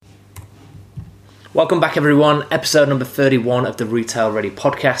Welcome back, everyone. Episode number 31 of the Retail Ready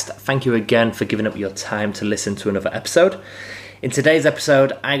podcast. Thank you again for giving up your time to listen to another episode. In today's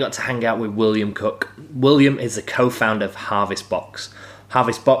episode, I got to hang out with William Cook. William is the co-founder of Harvest Box.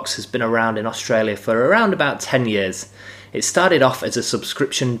 Harvest Box has been around in Australia for around about 10 years. It started off as a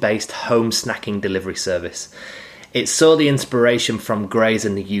subscription-based home snacking delivery service. It saw the inspiration from Graze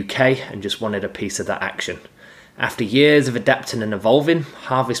in the UK and just wanted a piece of that action. After years of adapting and evolving,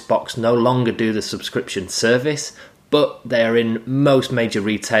 Harvest Box no longer do the subscription service, but they are in most major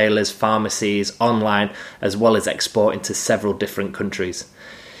retailers, pharmacies, online, as well as exporting to several different countries.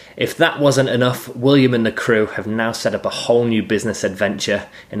 If that wasn't enough, William and the crew have now set up a whole new business adventure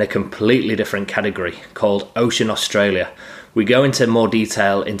in a completely different category called Ocean Australia. We go into more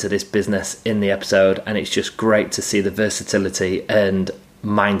detail into this business in the episode, and it's just great to see the versatility and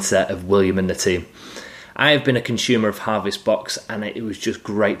mindset of William and the team. I have been a consumer of Harvest Box, and it was just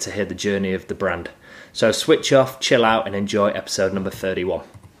great to hear the journey of the brand. So switch off, chill out, and enjoy episode number 31.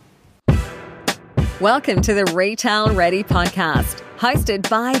 Welcome to the Retail Ready podcast, hosted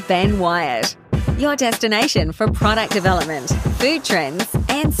by Ben Wyatt, your destination for product development, food trends,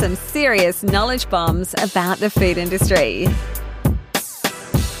 and some serious knowledge bombs about the food industry.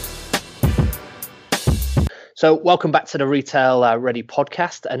 So welcome back to the Retail Ready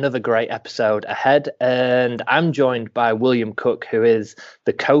podcast, another great episode ahead. And I'm joined by William Cook, who is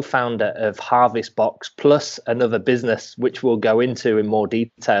the co-founder of Harvest Box, plus another business, which we'll go into in more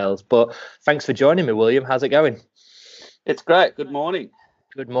details. But thanks for joining me, William. How's it going? It's great. Good morning.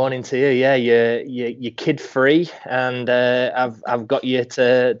 Good morning to you. Yeah, you're kid free, and I've got you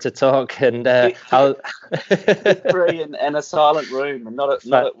to talk. And how free and a silent room, and not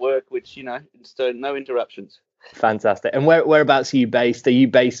at work, which so no interruptions. Fantastic. And whereabouts are you based? Are you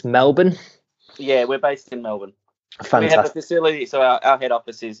based Melbourne? Yeah, we're based in Melbourne. Fantastic. We have a facility, so our head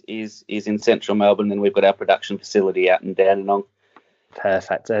office is in central Melbourne, and we've got our production facility out in Dandenong.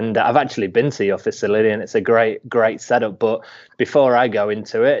 Perfect. And I've actually been to your facility, and it's a great setup. But before I go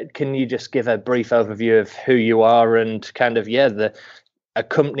into it, can you just give a brief overview of who you are and kind of a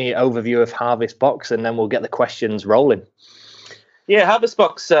company overview of Harvest Box, and then we'll get the questions rolling. Yeah, Harvest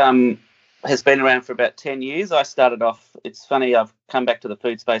Box has been around for about 10 years. I started off, it's funny, I've come back to the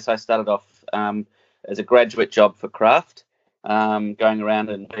food space. I started off as a graduate job for Kraft, going around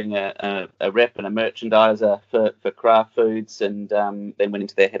and being a rep and a merchandiser for Kraft Foods, and then went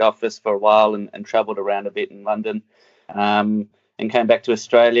into their head office for a while and travelled around a bit in London, and came back to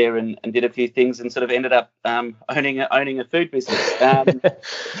Australia and did a few things and sort of ended up owning a food business.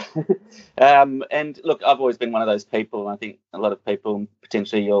 And look, I've always been one of those people, and I think a lot of people,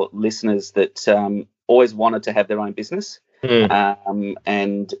 potentially your listeners, that always wanted to have their own business.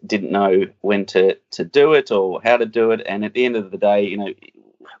 And didn't know when to do it or how to do it. And at the end of the day,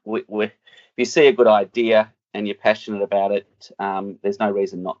 if you see a good idea and you're passionate about it, there's no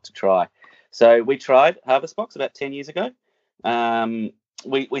reason not to try. So we tried Harvest Box about 10 years ago.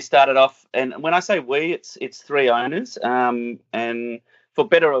 We started off, and when I say we, it's three owners, and for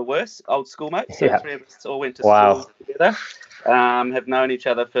better or worse, old schoolmates. So three of us all went to school together, have known each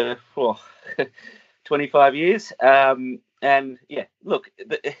other for 25 years. And yeah, look,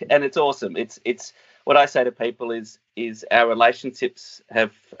 and it's awesome. It's what I say to people is our relationships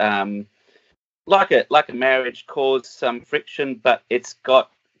have, like a marriage, caused some friction, but it's got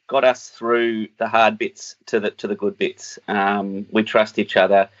us through the hard bits to the good bits. We trust each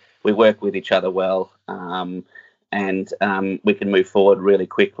other, we work with each other well, and we can move forward really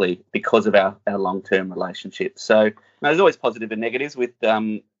quickly because of our long-term relationship. So there's always positive and negatives with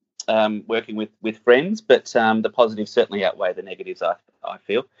working with friends, but the positives certainly outweigh the negatives, I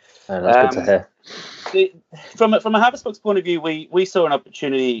feel. Oh, that's good to hear. From a Harvest Box point of view, we saw an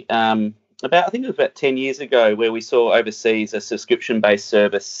opportunity about 10 years ago, where we saw overseas a subscription-based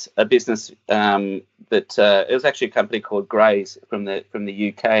service, a business that it was actually a company called Graze from the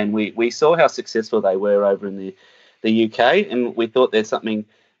UK, and we saw how successful they were over in the UK, and we thought there's something,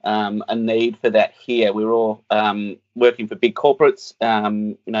 a need for that here. We were all working for big corporates,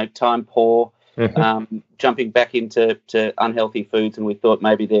 time poor, jumping back into unhealthy foods, and we thought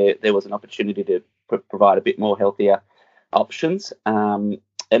maybe there was an opportunity to provide a bit more healthier options.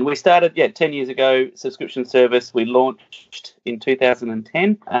 And we started, 10 years ago, subscription service. We launched in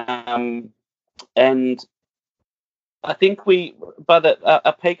 2010. And I think by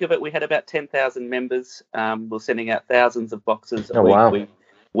a peak of it, we had about 10,000 members. We're sending out thousands of boxes a week. Wow.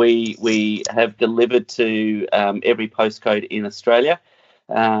 We have delivered to every postcode in Australia.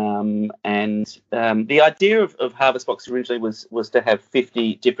 And the idea of Harvest Box originally was to have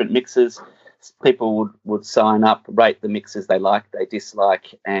 50 different mixes, people would sign up, rate the mixes they like, they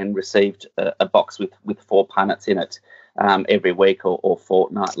dislike, and received a box with 4 punnets in it every week or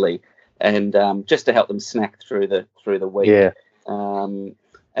fortnightly, and just to help them snack through the week. Yeah.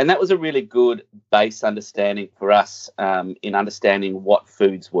 And that was a really good base understanding for us in understanding what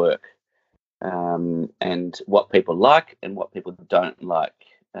foods work and what people like and what people don't like.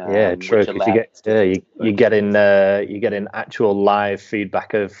 Yeah, true. Because you're getting actual live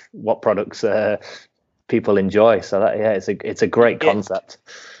feedback of what products people enjoy. So it's a great concept.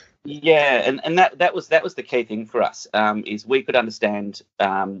 Yeah, and that was the key thing for us. Is we could understand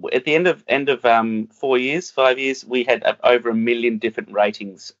at the end of 5 years, we had over 1 million different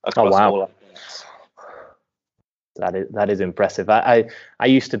ratings across all our products. That is impressive. I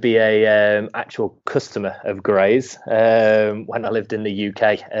used to be a actual customer of Graze when I lived in the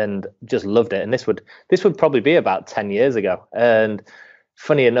UK and just loved it. And this would probably be about 10 years ago. And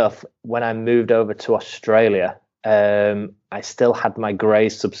funny enough, when I moved over to Australia, I still had my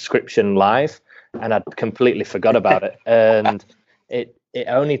Graze subscription live, and I'd completely forgot about it. And it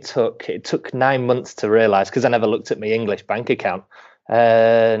took 9 months to realise, because I never looked at my English bank account.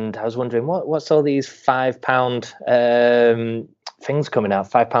 And I was wondering what's all these £5 things coming out,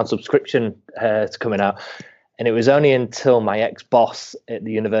 £5 subscription coming out. And it was only until my ex-boss at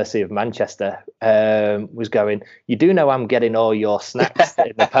the University of Manchester was going, "You do know I'm getting all your snacks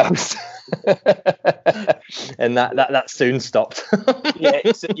in the post." And that soon stopped.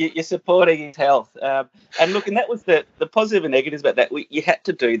 Yeah, so you're supporting his health. And look, and that was the positive and negatives about that. You had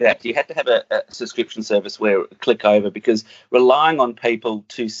to do that. You had to have a subscription service where click over, because relying on people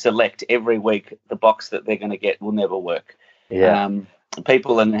to select every week the box that they're going to get will never work. Yeah.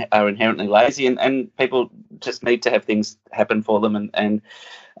 People are inherently lazy, and people just need to have things happen for them, and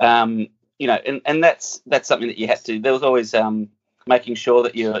that's something that you had to. There was always making sure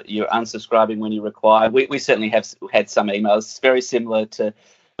that you're unsubscribing when you require. We certainly have had some emails very similar to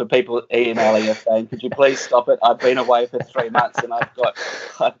for people emailing us saying, "Could you please stop it? I've been away for 3 months and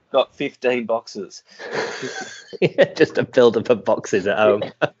I've got 15 boxes." Just a build-up of boxes at home.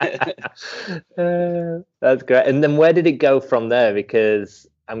 That's great. And then where did it go from there? Because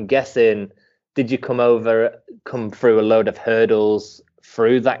I'm guessing, did you come through a load of hurdles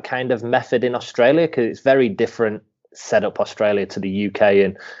through that kind of method in Australia? Because it's very different setup Australia to the UK,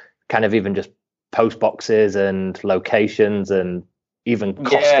 and kind of even just post boxes and locations and even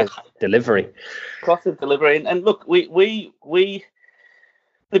cost of delivery. Cost of delivery. And look, we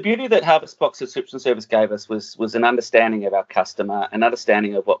the beauty that Harvest Box subscription service gave us was an understanding of our customer, an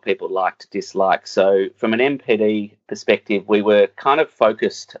understanding of what people like to dislike. So from an MPD perspective, we were kind of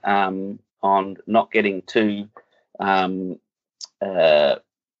focused on not getting too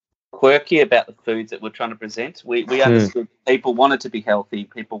quirky about the foods that we're trying to present. We understood people wanted to be healthy.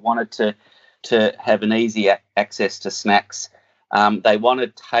 People wanted to have an easy access to snacks. They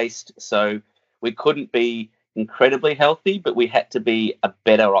wanted taste, so we couldn't be incredibly healthy, but we had to be a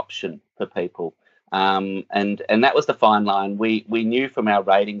better option for people. And that was the fine line. We knew from our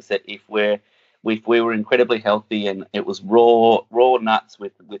ratings that if we were incredibly healthy and it was raw nuts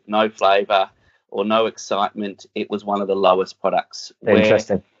with no flavour or no excitement, it was one of the lowest products.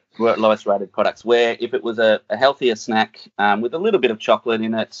 Interesting. Lowest rated products. Where if it was a healthier snack with a little bit of chocolate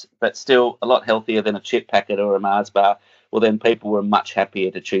in it, but still a lot healthier than a chip packet or a Mars bar, well, then people were much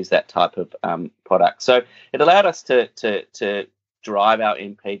happier to choose that type of product. So it allowed us to drive our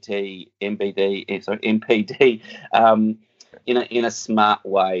MPD in a smart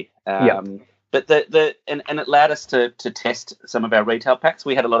way. But and it allowed us to test some of our retail packs.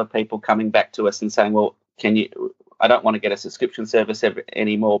 We had a lot of people coming back to us and saying, "Well, I don't want to get a subscription service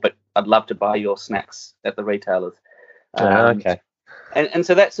anymore, but I'd love to buy your snacks at the retailers." Okay. And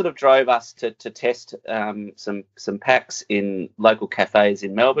so that sort of drove us to test some packs in local cafes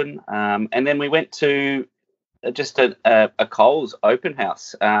in Melbourne. And then we went to just a Coles open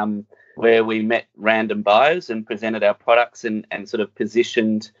house where we met random buyers and presented our products and sort of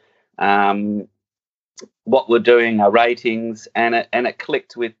positioned what we're doing, our ratings, and it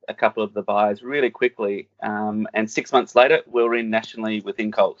clicked with a couple of the buyers really quickly. And 6 months later, we were in nationally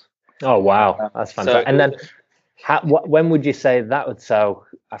within Coles. Oh, wow. That's fantastic. And then when would you say that would? So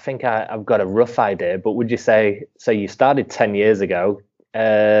I think I've got a rough idea, but would you say, so you started 10 years ago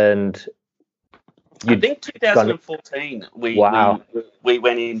and I think 2014 we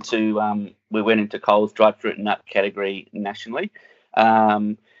went into Coles drive-through nut category nationally.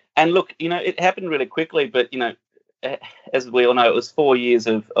 And look, it happened really quickly, but as we all know, it was 4 years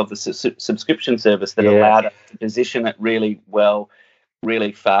of the subscription service that allowed us to position it really well,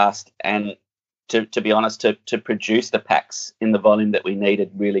 really fast, and to be honest, to produce the packs in the volume that we needed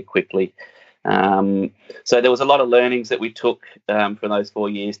really quickly. So there was a lot of learnings that we took from those 4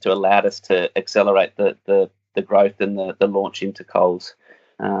 years to allow us to accelerate the growth and the launch into Coles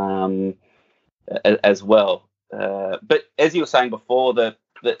as well. But as you were saying before, the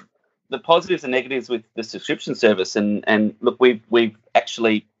positives and negatives with the subscription service, and look, we've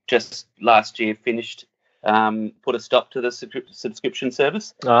actually just last year finished put a stop to the subscription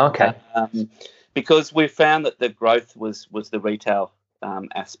service. Oh, okay. Because we found that the growth was the retail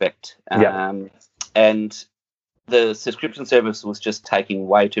aspect, and the subscription service was just taking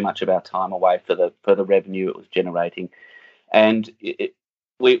way too much of our time away for the revenue it was generating, and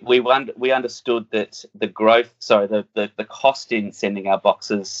we understood that the growth, the cost in sending our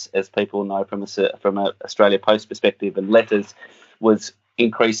boxes, as people know from a Australia Post perspective, and letters was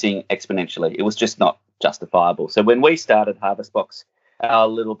increasing exponentially. It was just not justifiable. So when we started Harvest Box, our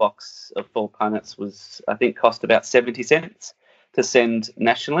little box of 4 punnets was, I think, cost about 70 cents to send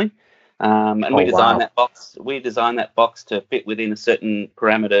nationally. And we designed that box. We designed that box to fit within certain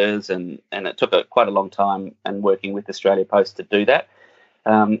parameters, and it took quite a long time and working with Australia Post to do that.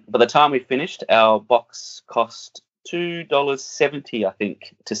 By the time we finished, our box cost $2.70, I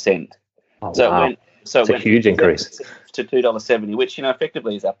think, to send. Oh, wow. It's a huge increase to $2.70, which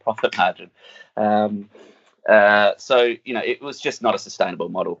effectively is our profit margin. So it was just not a sustainable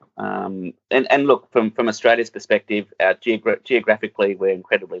model. And look, from Australia's perspective, geographically we're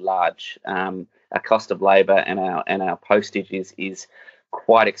incredibly large. Our cost of labour and our postage is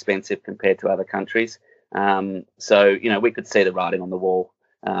quite expensive compared to other countries. So we could see the writing on the wall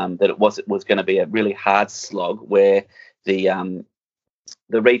that it was going to be a really hard slog, where the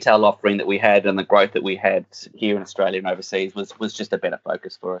retail offering that we had and the growth that we had here in Australia and overseas was just a better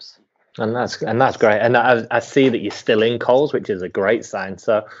focus for us. And that's great. And I see that you're still in Coles, which is a great sign.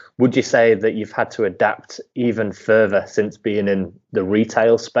 So would you say that you've had to adapt even further since being in the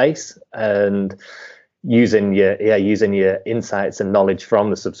retail space and using your insights and knowledge from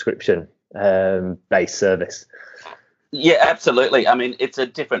the subscription based service? Yeah, absolutely. I mean, it's a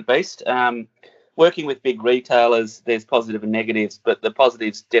different beast. Working with big retailers, there's positive and negatives, but the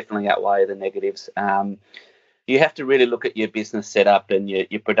positives definitely outweigh the negatives. You have to really look at your business setup and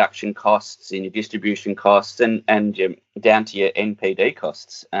your production costs and your distribution costs and your, down to your NPD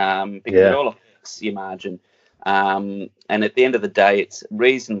costs, because it all affects your margin. And at the end of the day, it's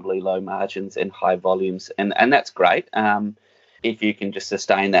reasonably low margins and high volumes, and that's great if you can just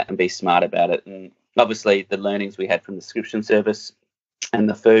sustain that and be smart about it. And obviously, the learnings we had from the subscription service and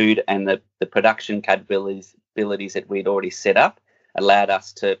the food and the production capabilities that we'd already set up allowed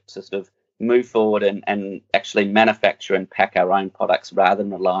us to sort of move forward and actually manufacture and pack our own products rather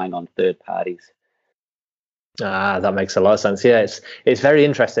than relying on third parties. That makes a lot of sense. Yeah, it's very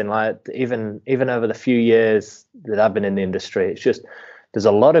interesting. Like even over the few years that I've been in the industry, it's just there's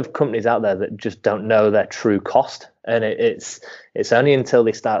a lot of companies out there that just don't know their true cost, and it's only until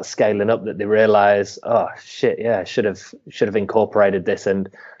they start scaling up that they realize, oh shit, yeah, I should have incorporated this. And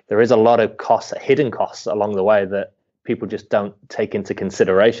there is a lot of costs, hidden costs along the way that people just don't take into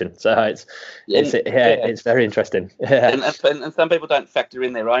consideration. So it's very interesting. And some people don't factor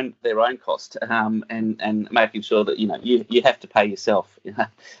in their own cost, and making sure that you have to pay yourself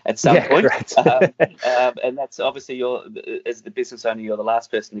at some point. And that's obviously as the business owner, you're the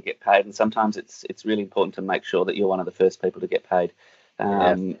last person to get paid, and sometimes it's really important to make sure that you're one of the first people to get paid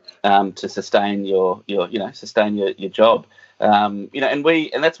to sustain your job. And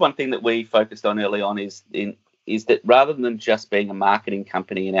that's one thing that we focused on early on is that rather than just being a marketing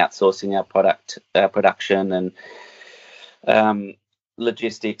company and outsourcing our production and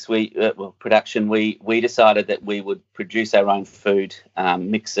logistics, production, we decided that we would produce our own food,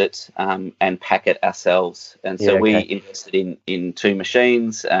 mix it, and pack it ourselves. And so we invested in 2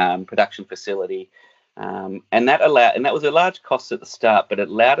 machines, production facility, and that was a large cost at the start, but it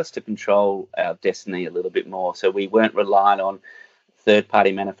allowed us to control our destiny a little bit more. So we weren't relying on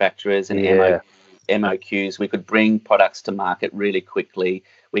third-party manufacturers and MOQs. We could bring products to market really quickly.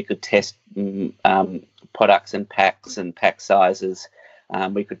 We could test products and packs and pack sizes.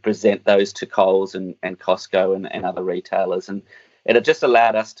 We could present those to Coles and Costco and other retailers, and it just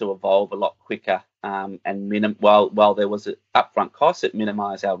allowed us to evolve a lot quicker. And while there was an upfront cost, it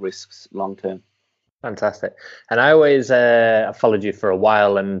minimised our risks long term. Fantastic. And I always followed you for a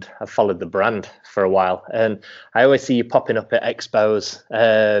while, and I followed the brand for a while, and I always see you popping up at expos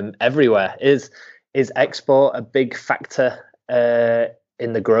everywhere. Is export a big factor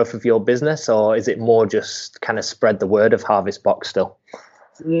in the growth of your business, or is it more just kind of spread the word of Harvest Box still?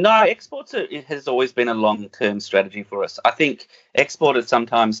 No, exports it has always been a long-term strategy for us. I think export has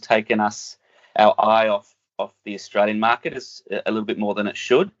sometimes taken our eye off the Australian market a little bit more than it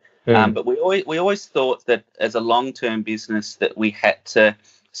should. But we always thought that as a long-term business that we had to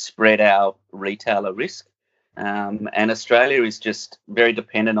spread our retailer risk. And Australia is just very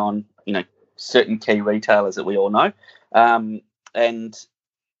dependent on, certain key retailers that we all know. And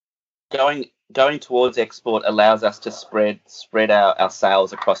going towards export allows us to spread our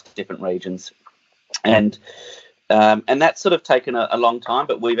sales across different regions. And that's sort of taken a long time,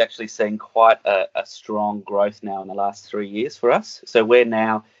 but we've actually seen quite a strong growth now in the last 3 years for us. So we're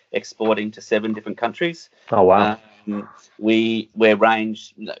now exporting to 7 different countries. Oh, wow. We're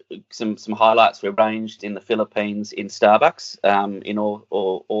ranged, some highlights. We're ranged in the Philippines in Starbucks, in all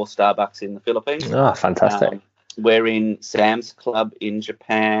Starbucks in the Philippines. Oh, fantastic. We're in Sam's Club in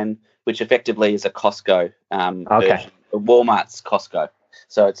Japan, which effectively is a Costco version. Walmart's Costco.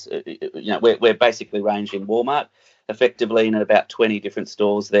 So it's we're basically ranged in Walmart, effectively in about 20 different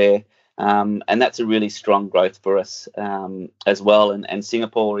stores there, and that's a really strong growth for us as well. And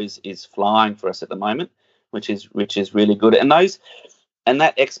Singapore is flying for us at the moment, which is really good. And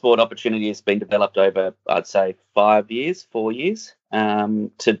that export opportunity has been developed over, I'd say, 4 years,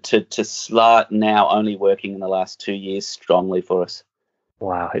 to start now only working in the last 2 years strongly for us.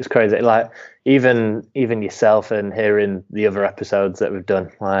 Wow, it's crazy. Like even yourself and hearing the other episodes that we've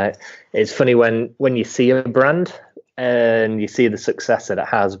done, like it's funny when you see a brand and you see the success that it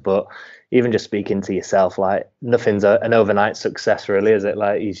has, but even just speaking to yourself, like nothing's an overnight success, really, is it?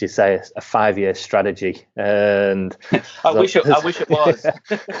 Like you should say, a 5-year strategy. And I wish it was.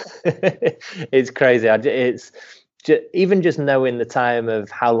 It's crazy. It's even just knowing the time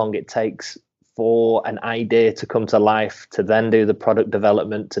of how long it takes for an idea to come to life, to then do the product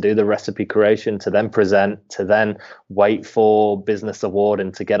development, to do the recipe creation, to then present, to then wait for business award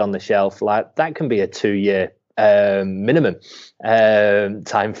and to get on the shelf. Like that can be a 2-year minimum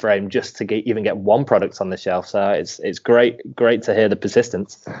time frame just to get one product on the shelf. So it's great to hear the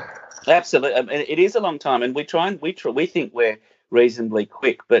persistence. Absolutely. I mean, it is a long time, and we think we're reasonably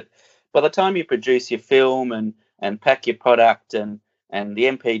quick, but by the time you produce your film and pack your product and the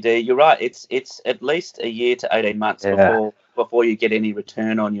NPD, you're right, it's at least a year to 18 months before you get any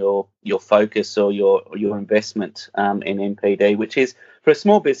return on your focus or your investment in NPD, which is, for a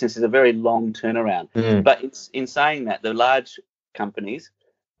small business, is a very long turnaround. But in saying that, the large companies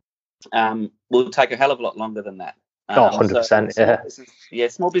will take a hell of a lot longer than that.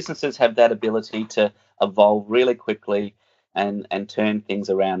 100%. Small businesses have that ability to evolve really quickly and turn things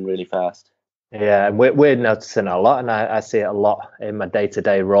around really fast. Yeah, we're noticing a lot, and I see it a lot in my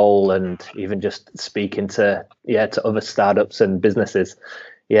day-to-day role, and even just speaking to other startups and businesses.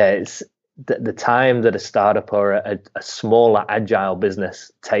 Yeah, it's the time that a startup or a smaller agile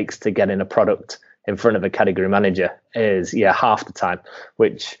business takes to get in a product in front of a category manager is half the time,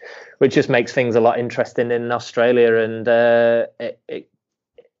 which just makes things a lot interesting in Australia, and it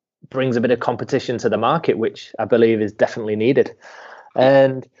brings a bit of competition to the market, which I believe is definitely needed.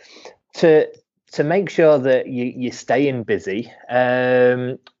 And to make sure that you're staying busy,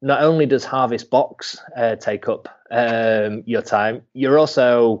 not only does Harvest Box take up your time, you're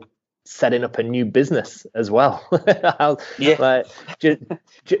also setting up a new business as well. Like,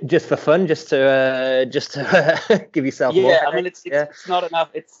 just for fun, just to give yourself more. I mean, it's not enough.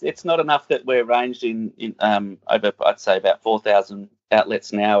 It's not enough that we're ranged in over, I'd say, about 4,000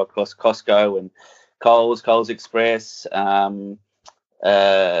 outlets now across Costco and Coles Express.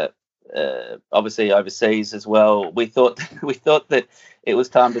 Obviously overseas as well. We thought that it was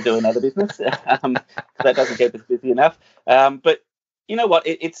time to do another business. That doesn't keep us busy enough. But you know what?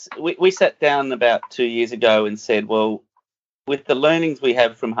 We sat down about 2 years ago and said, well, with the learnings we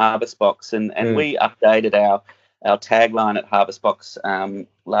have from Harvest Box, and we updated our tagline at Harvest Box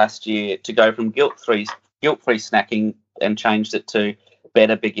last year to go from guilt-free snacking and changed it to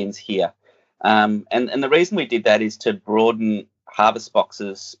better begins here. And the reason we did that is to broaden Harvest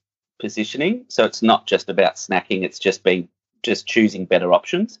Box's positioning, so it's not just about snacking, it's just choosing better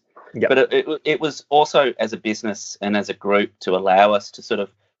options. But it was also, as a business and as a group, to allow us to sort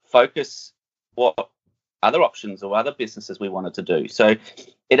of focus what other options or other businesses we wanted to do. So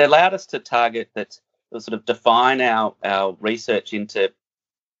it allowed us to target that, sort of define our research into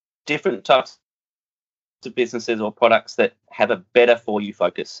different types of businesses or products that have a better for you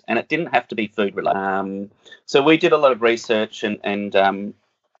focus, and it didn't have to be food related. So we did a lot of research and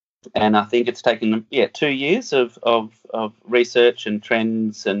I think it's taken 2 years of research and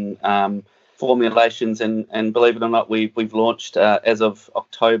trends and formulations, and believe it or not, we've launched as of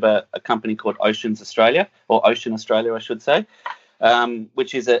October a company called Ocean Australia, I should say,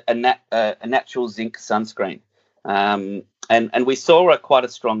 which is a natural zinc sunscreen. And we saw quite a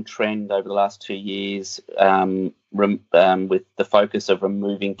strong trend over the last 2 years with the focus of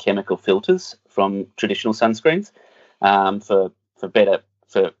removing chemical filters from traditional sunscreens to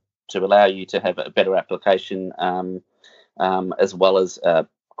allow you to have a better application, as well as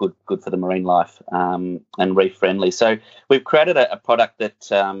good for the marine life, and reef friendly. So we've created a product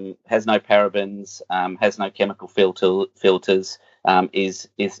that has no parabens, has no chemical filters, is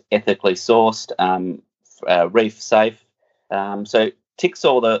ethically sourced, reef safe. So ticks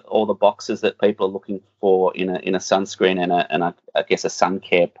all the boxes that people are looking for in a sunscreen and I guess a sun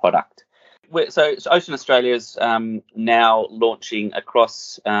care product. So Ocean Australia is now launching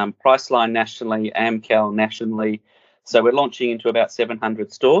across Priceline nationally, Amcal nationally. So we're launching into about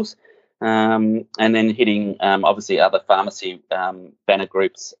 700 stores, and then hitting obviously other pharmacy banner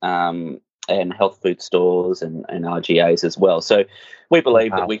groups and health food stores and RGAs as well. So we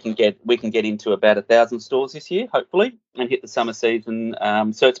believe that we can get into about 1,000 stores this year, hopefully, and hit the summer season.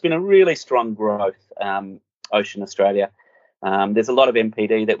 So it's been a really strong growth, Ocean Australia. There's a lot of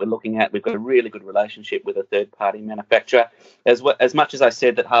MPD that we're looking at. We've got a really good relationship with a third-party manufacturer. As much as I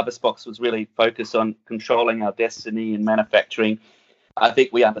said that Harvest Box was really focused on controlling our destiny in manufacturing, I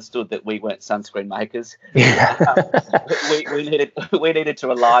think we understood that we weren't sunscreen makers. we needed to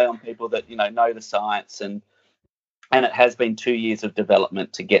rely on people that know the science, and it has been 2 years of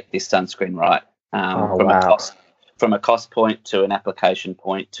development to get this sunscreen right, from a cost point to an application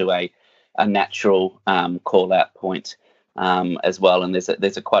point to a natural call out point. As well, and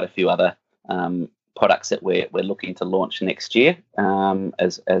there's quite a few other products that we're looking to launch next year,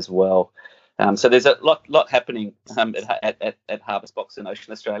 as well. So there's a lot happening at Harvest Box in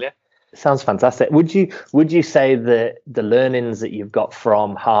Ocean Australia. Sounds fantastic. Would you say that the learnings that you've got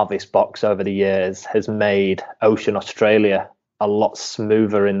from Harvest Box over the years has made Ocean Australia a lot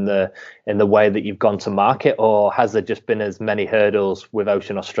smoother in the way that you've gone to market, or has there just been as many hurdles with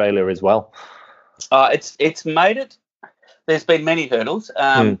Ocean Australia as well? It's made it. There's been many hurdles.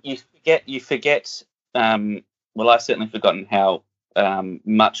 You forget. Well, I've certainly forgotten how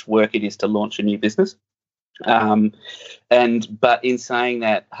much work it is to launch a new business. But in saying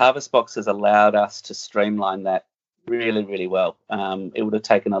that, Harvest Box has allowed us to streamline that really, really well. It would have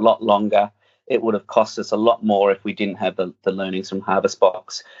taken a lot longer. It would have cost us a lot more if we didn't have the learnings from Harvest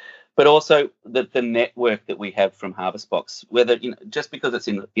Box. But also the network that we have from Harvest Box, whether just because it's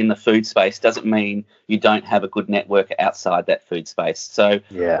in the food space doesn't mean you don't have a good network outside that food space. So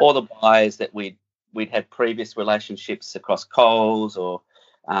all the buyers that we'd had previous relationships across Coles or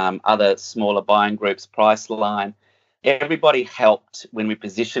other smaller buying groups, Priceline, everybody helped when we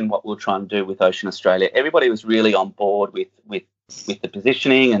positioned what we'll try and do with Ocean Australia. Everybody was really on board with the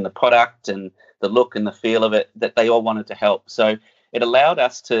positioning and the product and the look and the feel of it, that they all wanted to help. So it allowed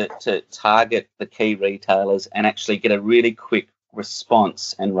us to target the key retailers and actually get a really quick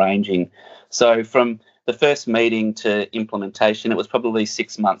response and ranging. So from the first meeting to implementation, it was probably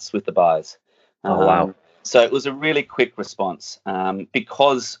 6 months with the buyers. Oh, wow. So it was a really quick response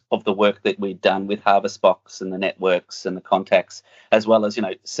because of the work that we'd done with Harvest Box and the networks and the contacts, as well as,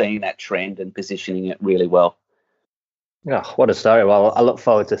 seeing that trend and positioning it really well. Yeah, what a story. Well, I look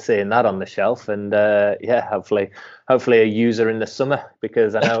forward to seeing that on the shelf, and hopefully a user in the summer,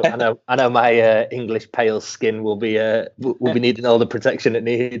 because I know my English pale skin will be needing all the protection it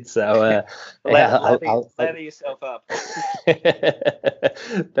needs. So lather yourself up.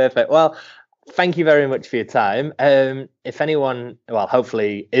 Perfect. Well, thank you very much for your time. If anyone,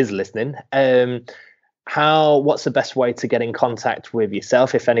 hopefully is listening, what's the best way to get in contact with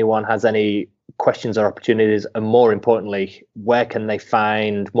yourself if anyone has any questions or opportunities, and more importantly, where can they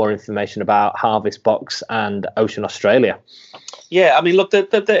find more information about Harvest Box and Ocean Australia? Yeah, I mean, look,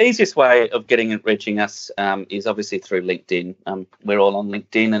 the easiest way of reaching us is obviously through LinkedIn. We're all on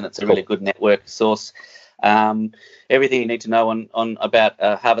LinkedIn, and it's a really good network source. Everything you need to know on about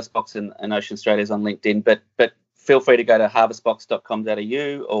Harvest Box and Ocean Australia is on LinkedIn, but feel free to go to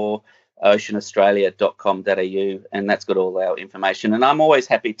harvestbox.com.au or oceanaustralia.com.au, and that's got all our information. And I'm always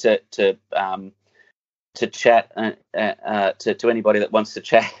happy to chat to anybody that wants to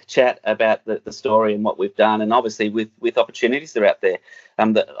chat about the story and what we've done, and obviously with opportunities that are out there.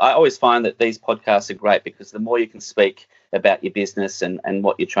 I always find that these podcasts are great because the more you can speak about your business and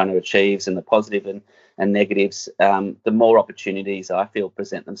what you're trying to achieve and the positive and negatives, the more opportunities I feel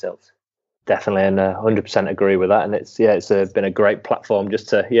present themselves. Definitely, and 100% agree with that. And it's been a great platform just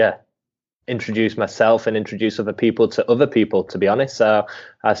to introduce myself and introduce other people, to be honest. So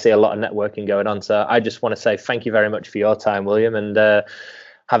I see a lot of networking going on. So I just want to say thank you very much for your time, William, and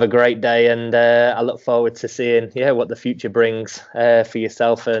Have a great day, and I look forward to seeing what the future brings for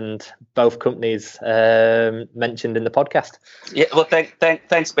yourself and both companies mentioned in the podcast. Yeah, well,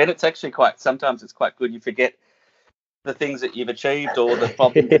 thanks, Ben. It's actually sometimes it's quite good. You forget the things that you've achieved or the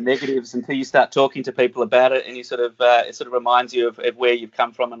problems and negatives until you start talking to people about it, and you it sort of reminds you of where you've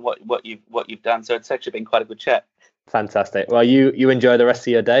come from and what you've done. So it's actually been quite a good chat. Fantastic. Well, you enjoy the rest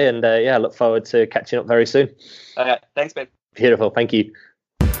of your day, and I look forward to catching up very soon. Thanks, Ben. Beautiful. Thank you.